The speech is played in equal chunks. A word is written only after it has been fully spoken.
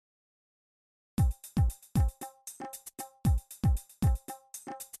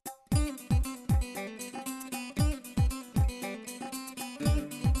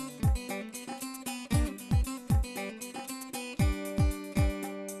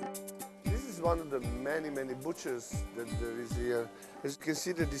one of the many butchers that there is here. As you can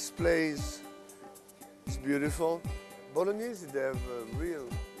see, the displays, it's beautiful. Bolognese, they have a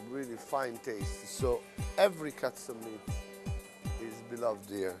really fine taste. So every cut of meat is beloved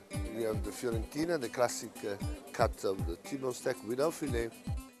here. We have the fiorentina, the classic cut of the T-bone steak without fillet.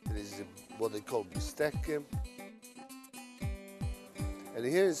 There is what they call bistecca. And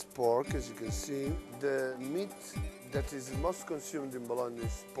here is pork, as you can see. The meat that is most consumed in Bologna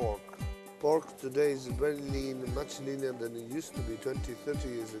is pork. Pork today is very lean, much leaner than it used to be 20, 30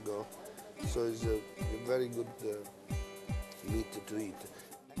 years ago. So it's a very good meat to eat.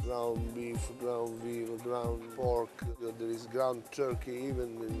 Ground beef, ground veal, ground pork. There is ground turkey,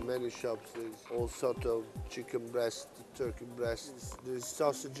 even in many shops there's all sort of chicken breast, turkey breasts. There's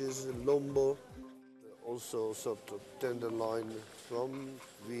sausages, lombo, also sort of tenderloin from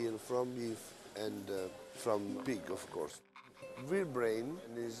veal, from beef, and from pig, of course. Veal brain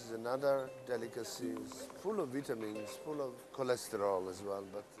is another delicacy. It's full of vitamins, full of cholesterol as well,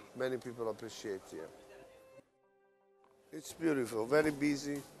 but many people appreciate here. It's beautiful, very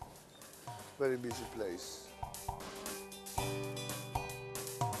busy place.